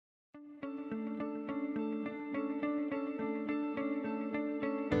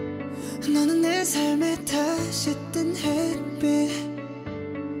너는 내 삶에 다시 뜬 햇빛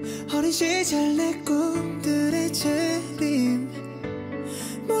어린 시절 내 꿈들의 재림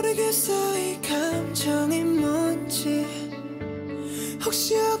모르겠어 이 감정이 뭔지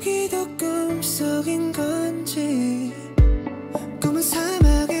혹시 여기도 꿈속인 건지 꿈은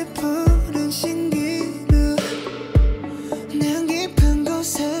사막의 푸른 신기루 내 깊은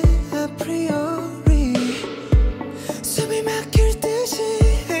곳에 아프리오리 숨이 막힐 듯이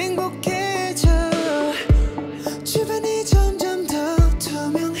행복해져 주변이 점점 더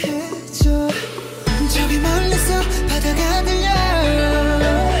투명해져 저기 멀리서 바다가 들려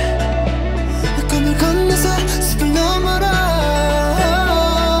꿈을 건너서 숲을 넘어라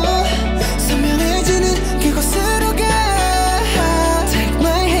선명해지는 그곳으로 가 Take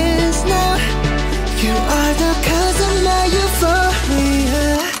my hands now You are the cause of my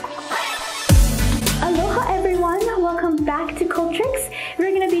euphoria Aloha everyone, welcome back to Culturix.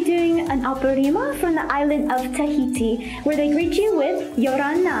 We're going to be doing an Aparima from the Island of Tahiti where they greet you with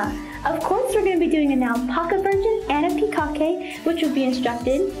Yorana. Of course, we're going to be doing a NAUPAKA version and a PIKAKE, which will be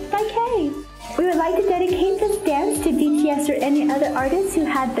instructed by Kay. We would like to dedicate this dance to BTS or any other artists who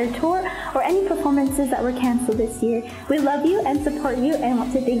had their tour or any performances that were canceled this year. We love you and support you and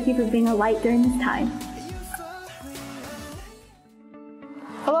want to thank you for being a light during this time.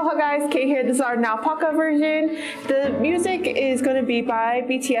 Aloha guys, Kay here. This is our NAUPAKA version. The music is going to be by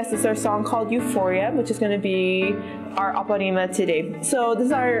BTS. It's their song called Euphoria, which is going to be our Aparima today. So this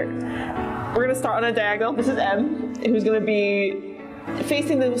is we're going to start on a diagonal. This is M, who's going to be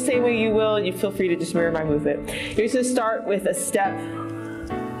facing the same way you will. You feel free to just mirror my movement. You're just going to start with a step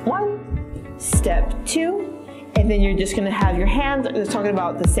 1, step 2, and then you're just going to have your hands, talking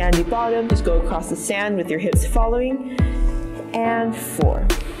about the sandy bottom, just go across the sand with your hips following, and 4.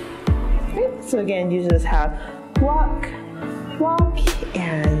 Okay, so again, you just have walk, walk,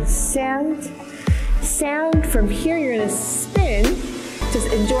 and sand, sand. From here, you're going to spin, just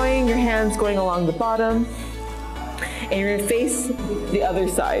enjoying your hands going along the bottom, and you're going to face the other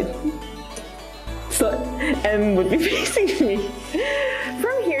side. So M would be facing me.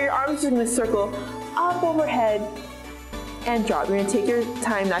 From here, your arms are going to circle up overhead and drop. You're going to take your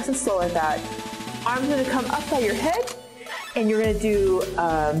time nice and slow like that. Arms are going to come up by your head, and you're going to do,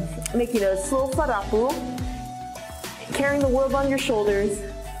 making a slow wharapu, carrying the world on your shoulders,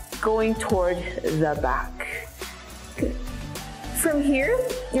 going toward the back. Good. From here,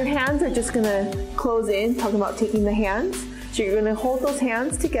 your hands are just going to close in, talking about taking the hands. So you're going to hold those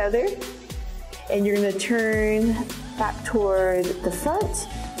hands together, and you're going to turn back toward the front,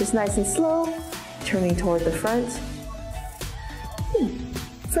 just nice and slow, turning toward the front.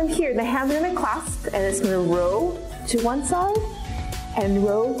 From here, the hands are going to clasp, and it's going to row to one side and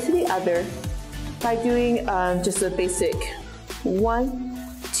row to the other by doing just a basic 1,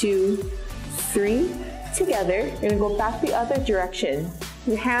 2, 3 together. You're going to go back the other direction.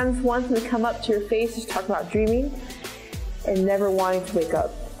 Your hands, one's going to come up to your face, just talk about dreaming and never wanting to wake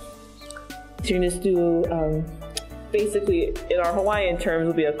up. So you're going to just do, basically in our Hawaiian terms,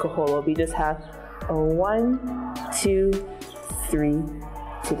 will be a koholo. We just have a 1, 2, 3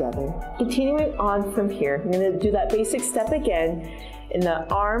 together. Continuing on from here, you're going to do that basic step again, and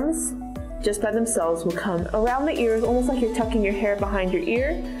the arms just by themselves will come around the ears, almost like you're tucking your hair behind your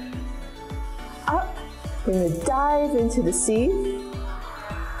ear. Up, we're going to dive into the sea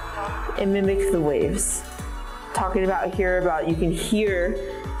and mimic the waves. Talking about here, about you can hear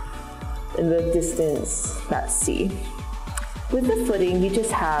in the distance that sea. With the footing, you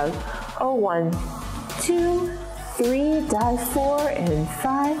just have a 1, 2, 3, dive 4, and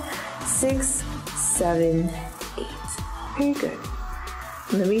 5, 6, 7, 8. Very good.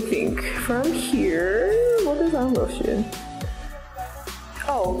 Let me think. From here, what is our motion?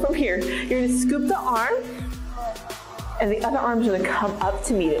 Oh, from here, you're going to scoop the arm, and the other arm's going to come up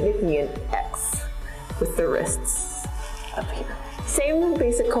to meet it, making an X with the wrists up here. Same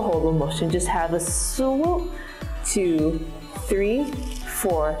basic koholo motion, just have a swoop, 2, 3,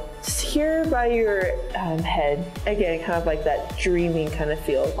 4. Just here by your head. Again, kind of like that dreaming kind of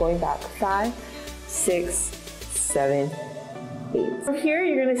feel. Going back 5, 6, 7, 8. From here,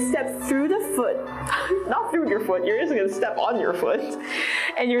 you're going to step through the foot. Not through your foot, you're just going to step on your foot.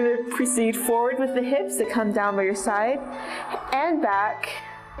 And you're going to proceed forward with the hips that come down by your side and back.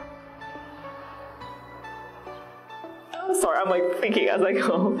 Oh, sorry, I'm like thinking as I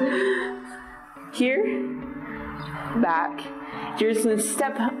go. Here, back. You're just going to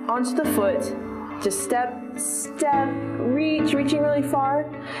step onto the foot. Just step, step, reaching really far.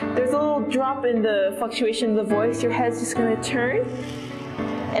 There's a little drop in the fluctuation of the voice. Your head's just going to turn,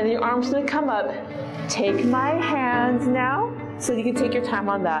 and then your arm's going to come up. Take my hands now, so you can take your time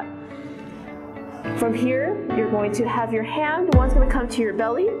on that. From here, you're going to have your hand, one's going to come to your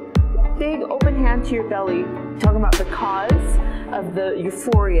belly, big open hand to your belly, talking about the cause of the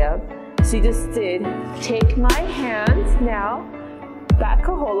euphoria. So you just did, take my hand now, back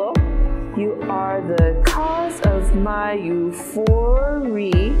kaholo. You are the cause of my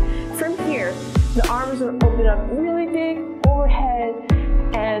euphoria. From here, the arms are going to open up really big, overhead,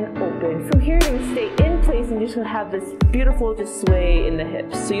 and open. From here, you're going to stay in place and you're just going to have this beautiful just sway in the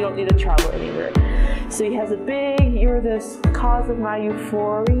hips. So you don't need to travel anywhere. So he has a big, you're the cause of my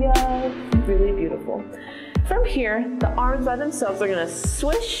euphoria. Really beautiful. From here, the arms by themselves are going to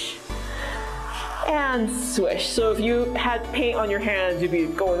swish and swish. So if you had paint on your hands, you'd be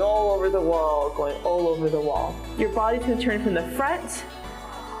going all over the wall, going all over the wall. Your body's going to turn from the front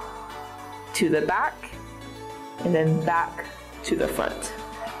to the back, and then back to the front.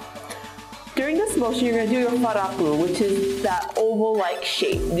 During this motion, you're going to do your wharapu, which is that oval-like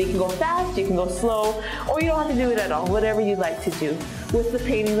shape. You can go fast, you can go slow, or you don't have to do it at all, whatever you like to do. With the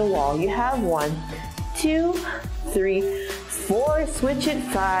painting the wall, you have 1, 2, 3, 4, switch it,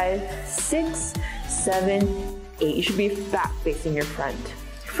 5, 6, 7, 8. You should be back facing your front.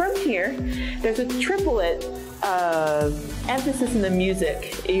 From here, there's a triplet emphasis in the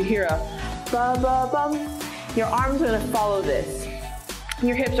music. You hear a ba-ba-bum. Your arms are going to follow this.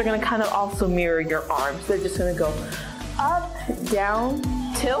 Your hips are going to kind of also mirror your arms. They're just going to go up, down,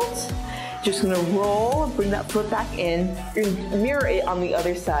 tilt. Just going to roll, bring that foot back in. You're going to mirror it on the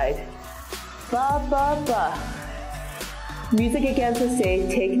other side. Ba, ba, ba. Music again to say,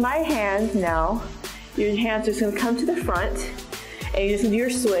 take my hand now. Your hands are just going to come to the front. And you're just going to do your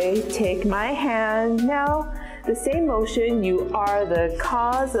sway. Take my hand now. The same motion, you are the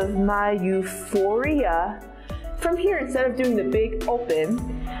cause of my euphoria. From here, instead of doing the big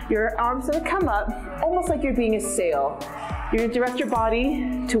open, your arms are going to come up, almost like you're being a sail. You're going to direct your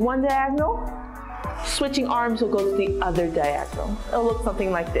body to one diagonal. Switching arms will go to the other diagonal. It'll look something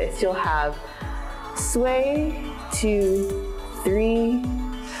like this. You'll have sway, 2, 3,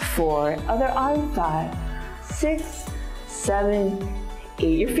 4. Other arm, 5, 6, 7,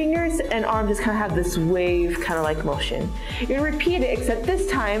 8. Your fingers and arms just kind of have this wave kind of like motion. You're going to repeat it, except this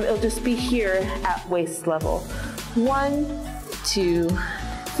time it'll just be here at waist level. 1, 2,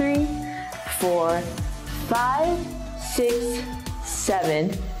 3, 4, 5, 6,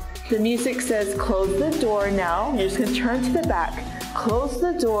 7. The music says close the door now. You're just going to turn to the back, close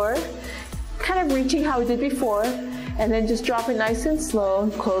the door, kind of reaching how we did before, and then just drop it nice and slow.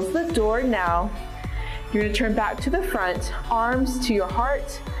 Close the door now. You're going to turn back to the front, arms to your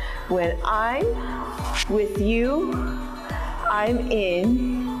heart. When I'm with you, I'm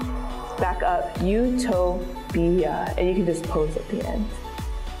in, back up, utopia. And you can just pose at the end.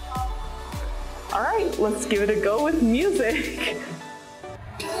 All right, let's give it a go with music.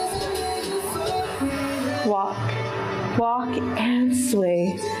 Walk, walk and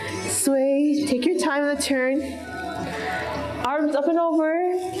sway. Sway, take your time on the turn. Arms up and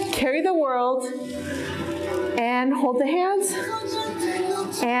over, carry the world. And hold the hands.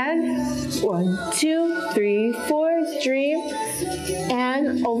 And 1, 2, 3, 4, stream.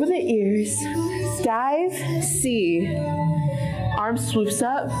 And over the ears. Dive, see. Arm swoops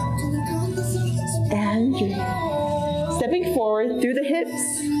up. And dream. Stepping forward through the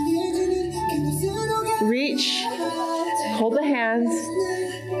hips. Reach. Hold the hands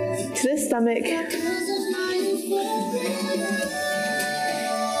to the stomach.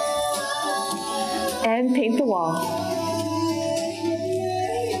 And paint the wall.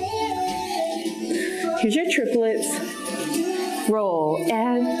 Here's your triplets. Roll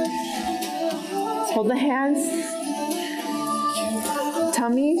and hold the hands,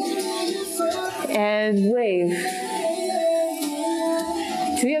 tummy, and wave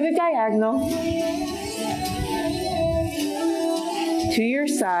to the other diagonal, to your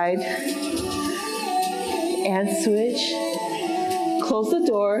side, and switch. Close the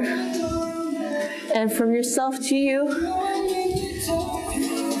door. And from yourself to you.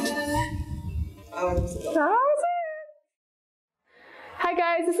 Hi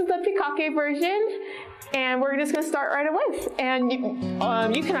guys, this is the PIKAKE version, and we're just gonna start right away. And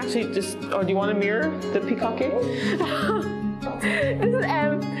you can actually just, do you want to mirror the PIKAKE? This is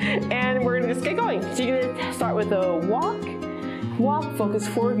M, and we're gonna just get going. So you're gonna start with a walk, walk, focus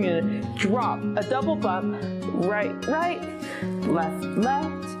forward. You're gonna drop a double bump, right, right, left,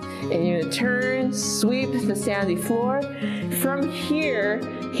 left. And you're gonna turn, sweep the sandy floor. From here,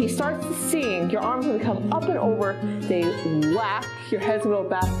 he starts to sing. Your arms are gonna come up and over. They whack, your head's gonna go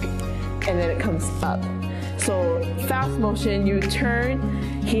back, and then it comes up. So fast motion, you turn.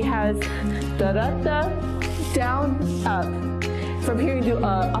 He has da-da-da, down, up. From here, you do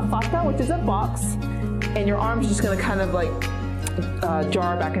a fata, which is a box. and your arm's just gonna kind of like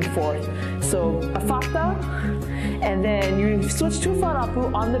jar back and forth. So a fata, and then you switch to a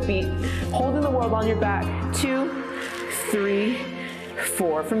farapu on the beat, holding the world on your back. 2, 3,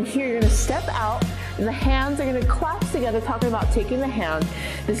 4. From here, you're gonna step out, and the hands are gonna clasp together, talking about taking the hand.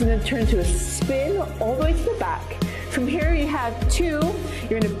 This is gonna turn to a spin all the way to the back. From here, you have 2,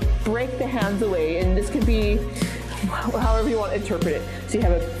 you're gonna break the hands away, and this could be however you want to interpret it. So you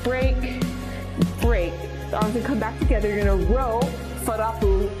have a break, break. The arms gonna come back together, you're gonna row,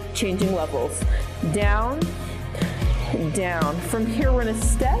 farapu, changing levels. Down, down. From here, we're gonna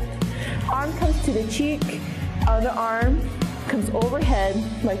step, arm comes to the cheek, other arm comes overhead,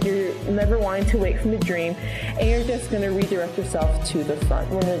 like you're never wanting to wake from a dream, and you're just gonna redirect yourself to the front.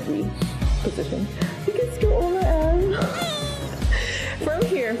 We're gonna reposition. You can still over and from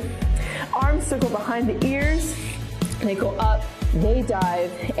here, arms circle behind the ears, they go up, they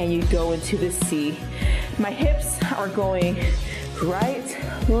dive, and you go into the C. My hips are going right,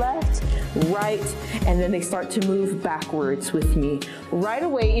 left, right, and then they start to move backwards with me. Right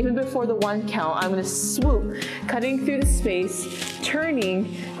away, even before the 1 count, I'm gonna swoop, cutting through the space,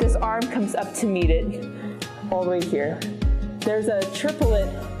 turning, this arm comes up to meet it, all the way here. There's a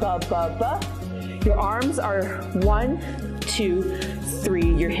triplet, ba, ba, ba. Your arms are 1, 2,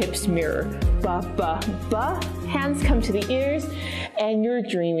 3, your hips mirror. Ba, ba, ba. Hands come to the ears, and you're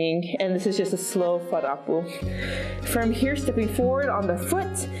dreaming, and this is just a slow farapu. From here, stepping forward on the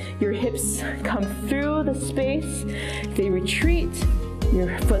foot, your hips come through the space, they retreat,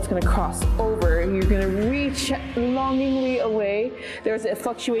 your foot's gonna cross over, you're gonna reach longingly away. There's a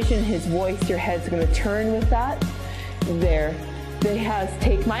fluctuation in his voice, your head's gonna turn with that. There. They has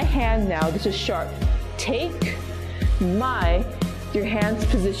take my hand now, this is sharp. Take my, your hand's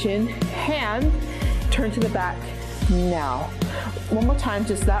position, hand, turn to the back now. One more time,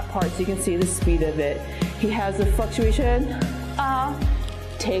 just that part so you can see the speed of it. He has a fluctuation,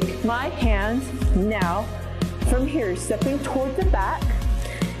 take my hand now. From here, stepping toward the back,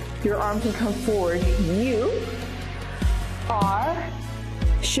 your arms can come forward. You are,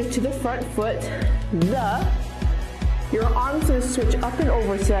 shift to the front foot, your arms gonna switch up and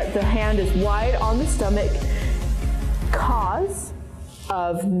over so that the hand is wide on the stomach. Cause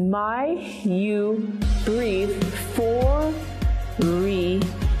of my, you, breathe, 4,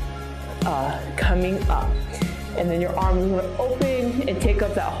 coming up. And then your arms are gonna open and take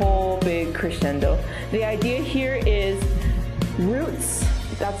up that whole big crescendo. The idea here is roots,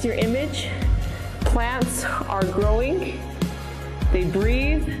 that's your image. Plants are growing, they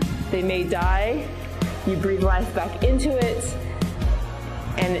breathe, they may die. You breathe life back into it,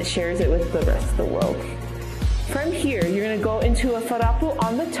 and it shares it with the rest of the world. From here, you're gonna go into a farapu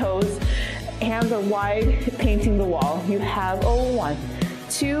on the toes. Hands are wide, painting the wall. You have a 1,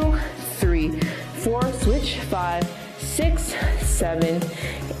 2, 3, 4, switch, 5, 6, 7,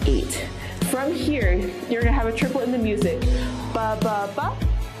 8. From here, you're gonna have a triplet in the music. Ba, ba, ba.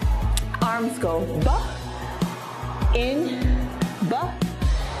 Arms go ba, in, ba.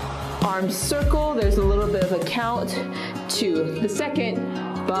 Arms circle, there's a little bit of a count. 2. The second,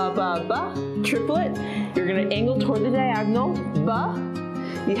 ba, ba, ba, triplet. You're gonna angle toward the diagonal, ba.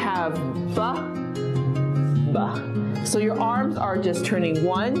 You have ba, ba. So your arms are just turning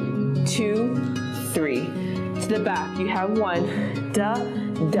 1, 2, 3. To the back, you have 1, da,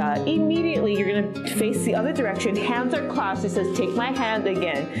 da. Immediately, you're gonna face the other direction. Hands are clasped, it says take my hand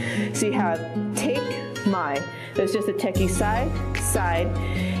again. So you have take my. There's just a techie side, side.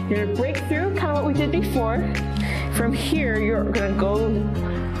 You're gonna break through, kind of what we did before. From here, you're gonna go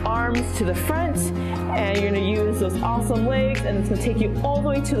arms to the front, and you're gonna use those awesome legs, and it's gonna take you all the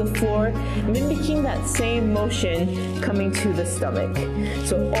way to the floor, mimicking that same motion coming to the stomach.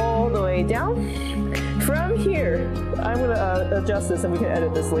 So all the way down. From here, I'm gonna adjust this and we can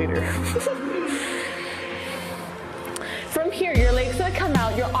edit this later. From here, your leg's gonna come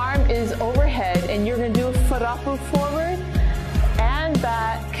out, your arm is overhead, and you're gonna do a farapu forward and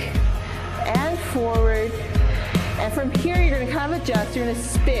back and forward. And from here, you're gonna kind of adjust, you're gonna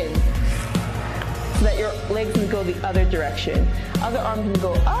spin so that your leg's gonna go the other direction. Other arm's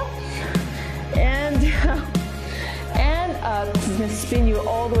gonna go up and down and up. This is gonna spin you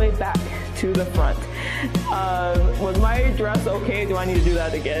all the way back to the front. Was my dress okay? Do I need to do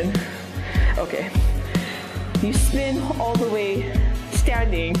that again? Okay. You spin all the way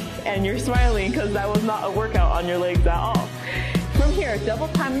standing, and you're smiling because that was not a workout on your legs at all. From here, double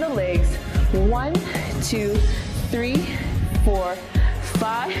time the legs. 1, 2, 3, 4,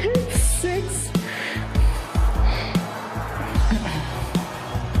 5, 6.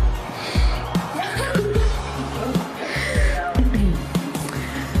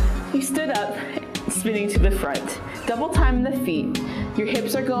 You stood up, spinning the front. Double time the feet. Your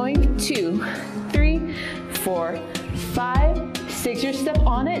hips are going 2, 3, 4, 5, 6. Your step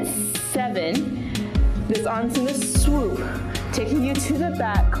on it, 7. This arm's gonna swoop, taking you to the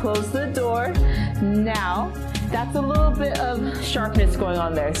back. Close the door. Now, that's a little bit of sharpness going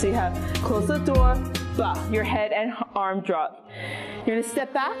on there. So you have close the door, bah, your head and arm drop. You're gonna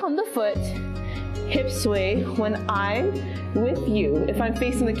step back on the foot, hip sway when I'm with you. If I'm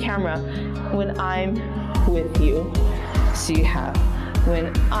facing the camera, when I'm with you. So you have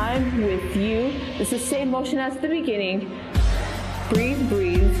when I'm with you. It's the same motion as the beginning. Breathe,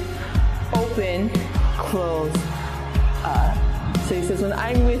 breathe, open, close, up. So he says, when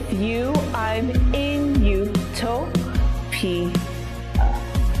I'm with you, I'm in utopia.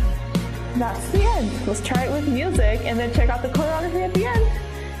 That's the end. Let's try it with music and then check out the choreography at the end.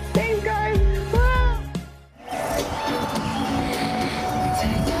 Thanks, guys. Wow.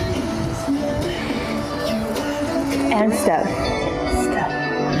 And step. Step.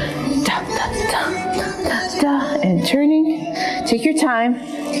 Da, da, da, da, da, da. And turning. Take your time.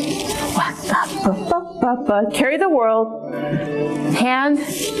 Carry the world. Hand.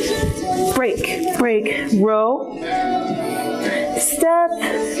 Break. Break. Row. Step.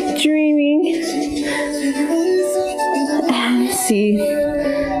 Dreaming. And see.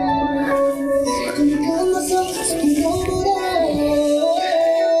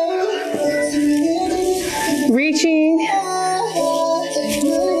 Reaching.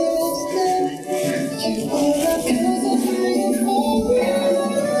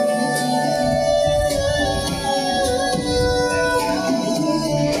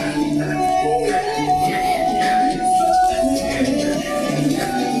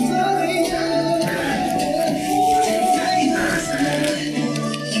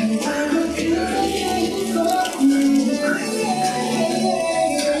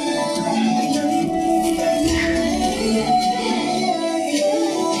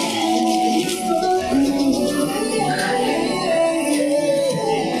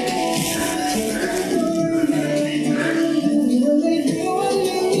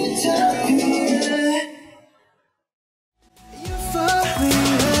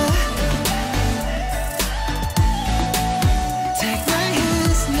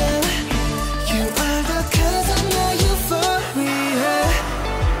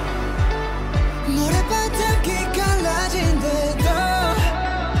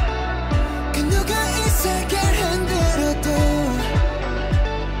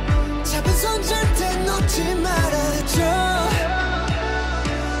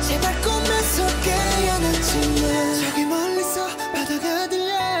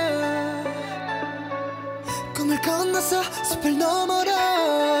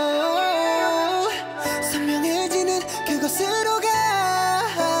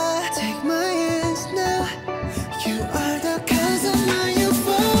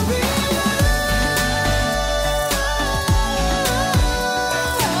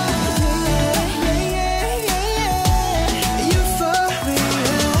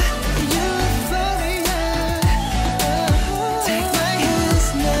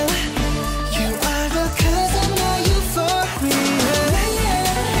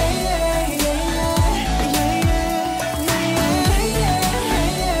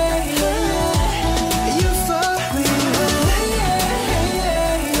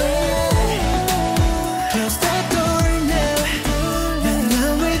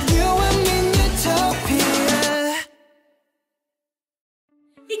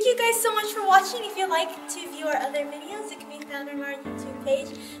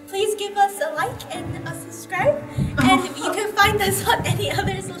 Please give us a like and a subscribe. And you can find us on any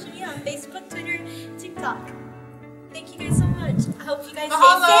other social media, on Facebook, Twitter, TikTok. Thank you guys so much. I hope you guys